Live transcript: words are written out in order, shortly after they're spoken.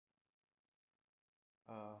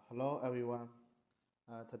Hello everyone.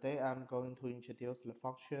 Today I'm going to introduce the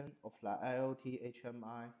function of the IoT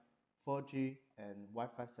HMI, 4G, and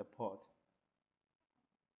Wi-Fi support.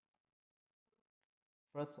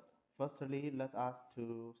 First, Firstly, let us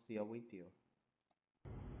to see a video.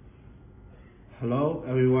 Hello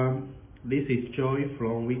everyone, this is Joy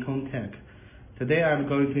from Wecon Tech. Today I'm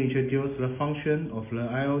going to introduce the function of the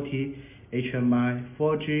IoT HMI,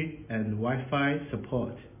 4G, and Wi-Fi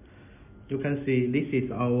support. You can see this is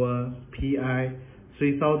our PI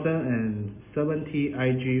 3070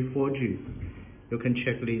 IG 4G. You can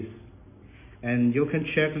check this. And you can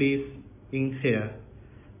check this in here.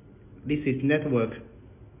 This is network.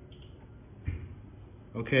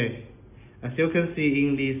 Okay. As you can see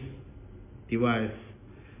in this device,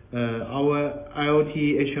 our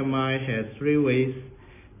IoT HMI has three ways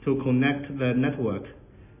to connect the network.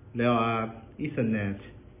 There are Ethernet,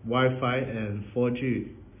 Wi-Fi, and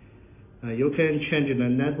 4G. You can change the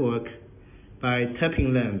network by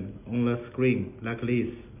tapping them on the screen like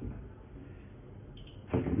this.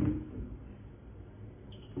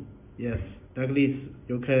 Yes, like this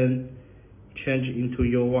you can change into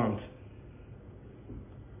your want.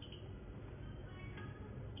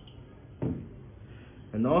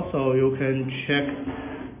 And also you can check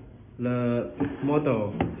the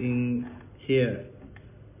model in here.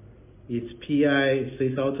 It's PI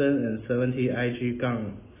 3070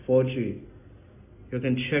 IG-4G. You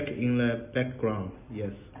can check in the background,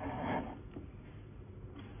 yes.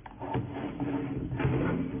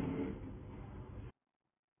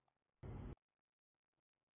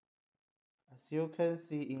 As you can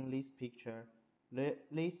see in this picture,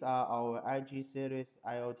 these are our IG series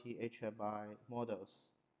IoT HMI models.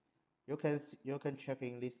 You can check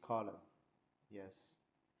in this column, yes.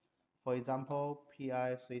 For example,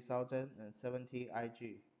 PI 3070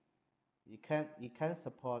 IG. It can't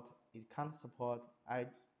support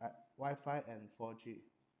Wi-Fi and 4G.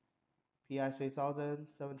 PI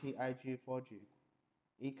 3070 IG 4G.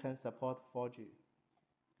 It can support 4G.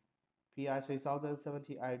 PI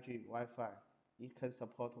 3070 IG Wi-Fi. It can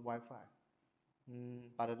support Wi-Fi.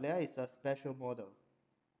 But there is a special model,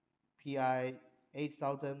 PI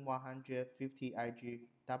 8150 IG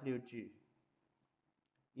WG.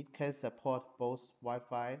 It can support both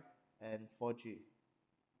Wi-Fi and 4G.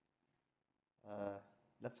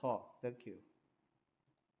 That's all. Thank you.